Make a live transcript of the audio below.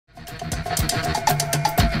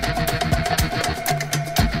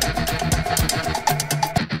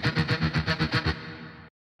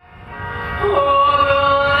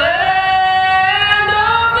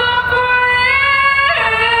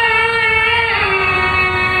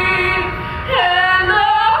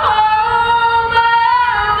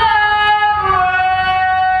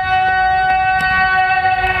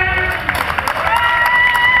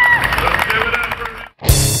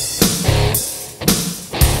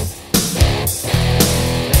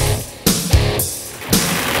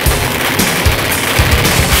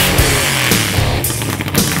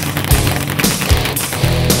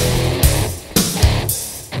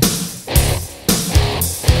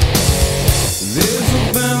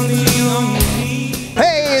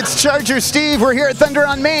it's Charger Steve. We're here at Thunder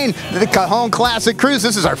on Main, the Cajon Classic Cruise.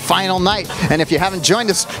 This is our final night, and if you haven't joined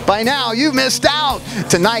us by now, you missed out.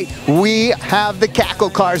 Tonight, we have the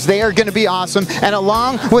Cackle Cars. They are going to be awesome, and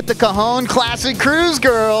along with the Cajon Classic Cruise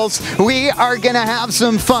girls, we are going to have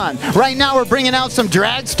some fun. Right now, we're bringing out some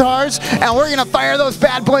dragsters, and we're going to fire those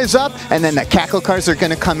bad boys up, and then the Cackle Cars are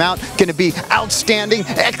going to come out, going to be outstanding,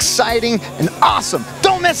 exciting, and awesome.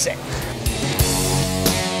 Don't miss it.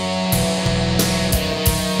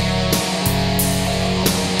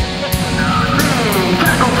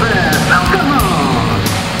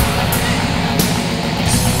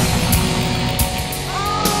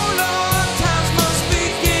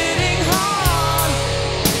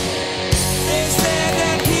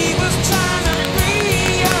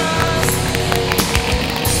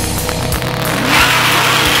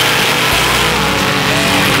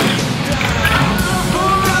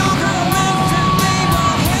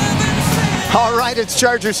 All right, it's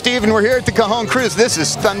Charger Steve, and we're here at the Cajon Cruise. This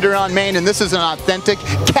is Thunder on Main, and this is an authentic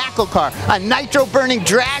Cackle Car, a nitro-burning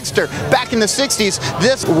dragster. Back in the 60s,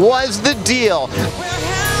 this was the deal.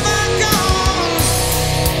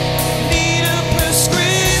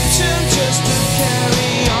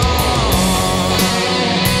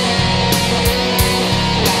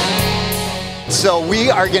 So we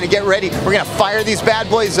are going to get ready. We're going to fire these bad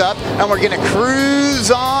boys up, and we're going to cruise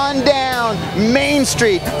on down Main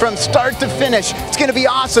Street from start to finish. It's going to be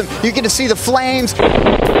awesome. You're going to see the flames.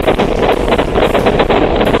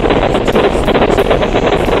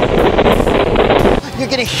 You're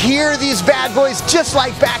going to hear these bad boys just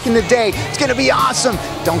like back in the day. It's going to be awesome.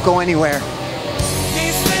 Don't go anywhere.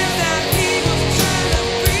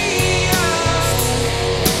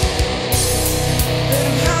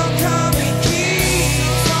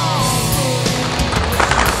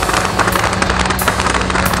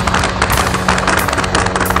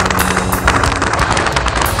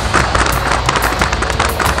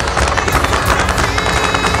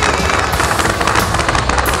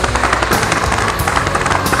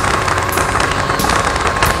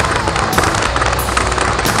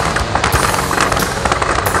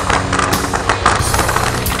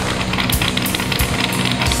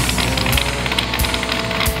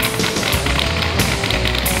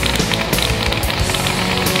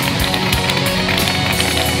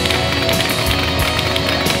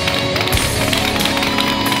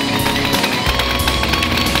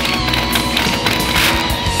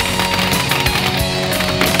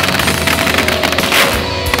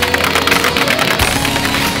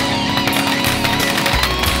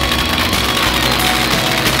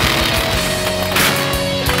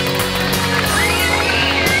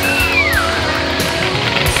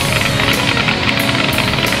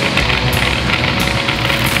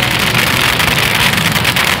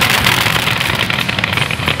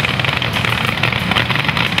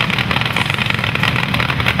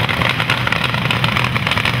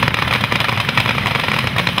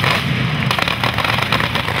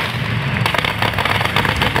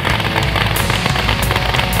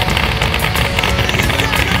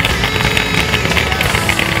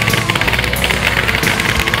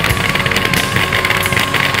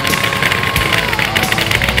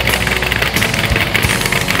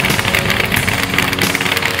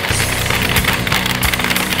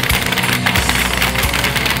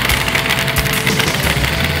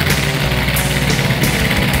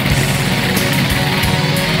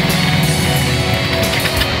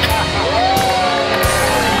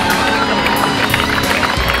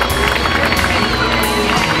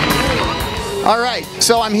 All right,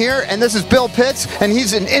 so I'm here, and this is Bill Pitts, and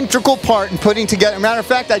he's an integral part in putting together. Matter of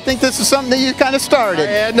fact, I think this is something that you kind of started.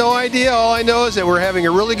 I had no idea. All I know is that we're having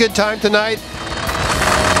a really good time tonight.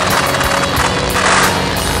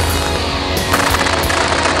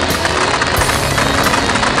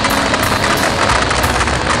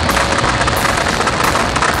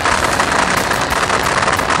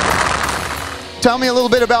 Tell me a little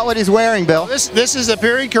bit about what he's wearing, Bill. This is a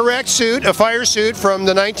period correct suit, a fire suit from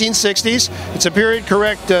the 1960s. It's a period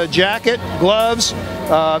correct jacket, gloves,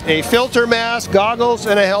 a filter mask, goggles,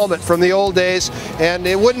 and a helmet from the old days. And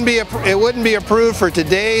it wouldn't be approved for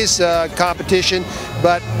today's competition,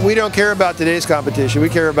 but we don't care about today's competition. We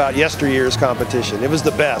care about yesteryear's competition. It was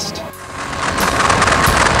the best.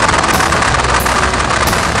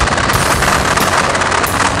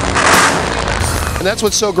 And that's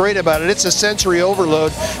what's so great about it. It's a sensory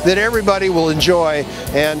overload that everybody will enjoy,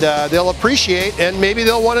 and they'll appreciate, and maybe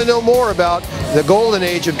they'll want to know more about the golden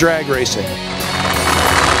age of drag racing.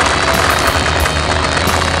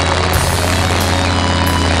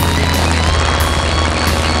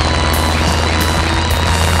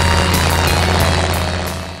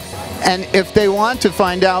 And if they want to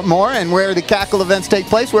find out more and where the Cackle events take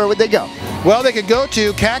place, where would they go? Well, they could go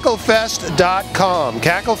to cacklefest.com,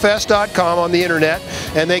 cacklefest.com on the internet,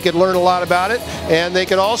 and they could learn a lot about it. And they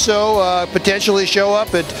could also potentially show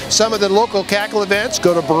up at some of the local Cackle events,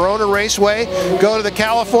 go to Verona Raceway, go to the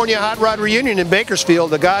California Hot Rod Reunion in Bakersfield,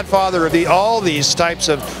 the godfather of all these types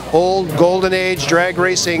of old Golden Age drag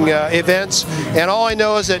racing events. And all I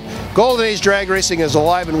know is that Golden Age drag racing is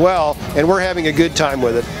alive and well, and we're having a good time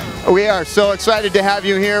with it. We are so excited to have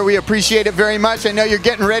you here. We appreciate it very much. I know you're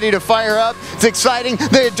getting ready to fire up. It's exciting.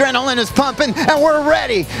 The adrenaline is pumping, and we're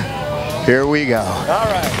ready. Here we go. All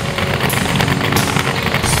right.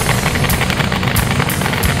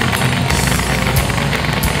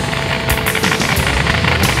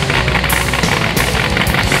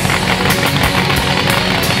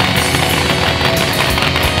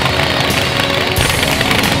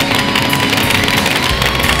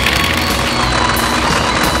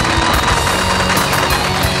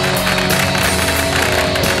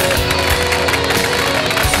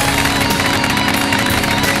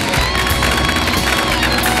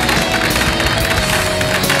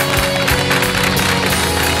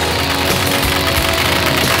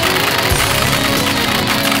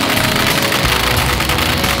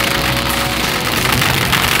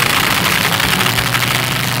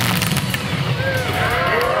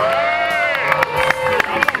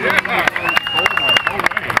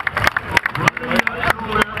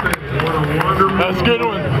 That's a good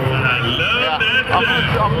one. I love that.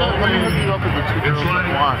 Let me hook you up with the 2 girls if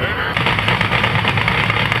you want.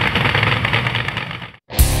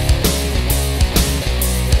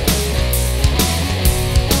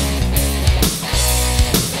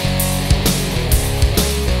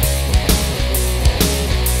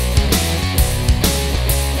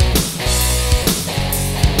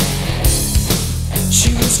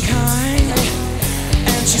 She was kind,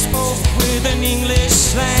 and she spoke with an English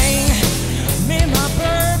slang. Made my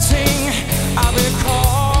bird sing, I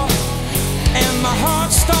recall, and my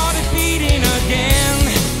heart started beating again.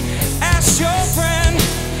 As your friend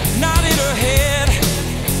nodded her head,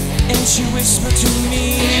 and she whispered to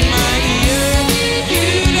me in my ear,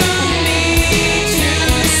 "You don't need to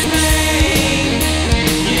explain,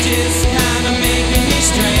 you're just kinda making me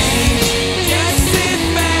strange. Just sit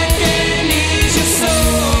back and ease your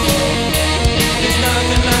soul. There's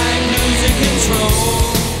nothing like losing control."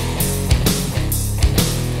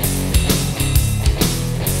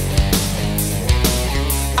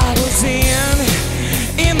 I was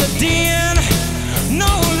in the den,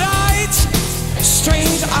 no light,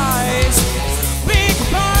 strange eyes, big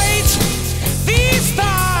bite, these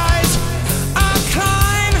thighs. I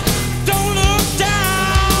climb, don't look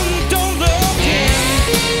down, don't look in.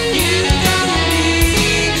 You don't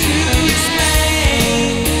need to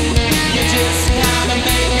explain, you're just kinda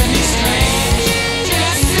making me strange.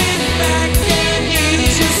 Just sit back and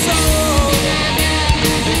ease your soul.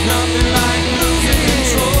 There's nothing like losing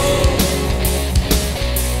control.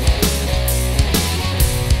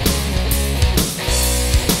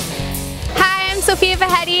 Hi, I'm Sophia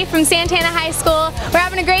Vahetti from Santana High School. We're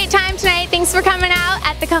having a great time tonight. Thanks for coming out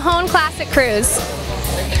at the Cajon Classic Cruise.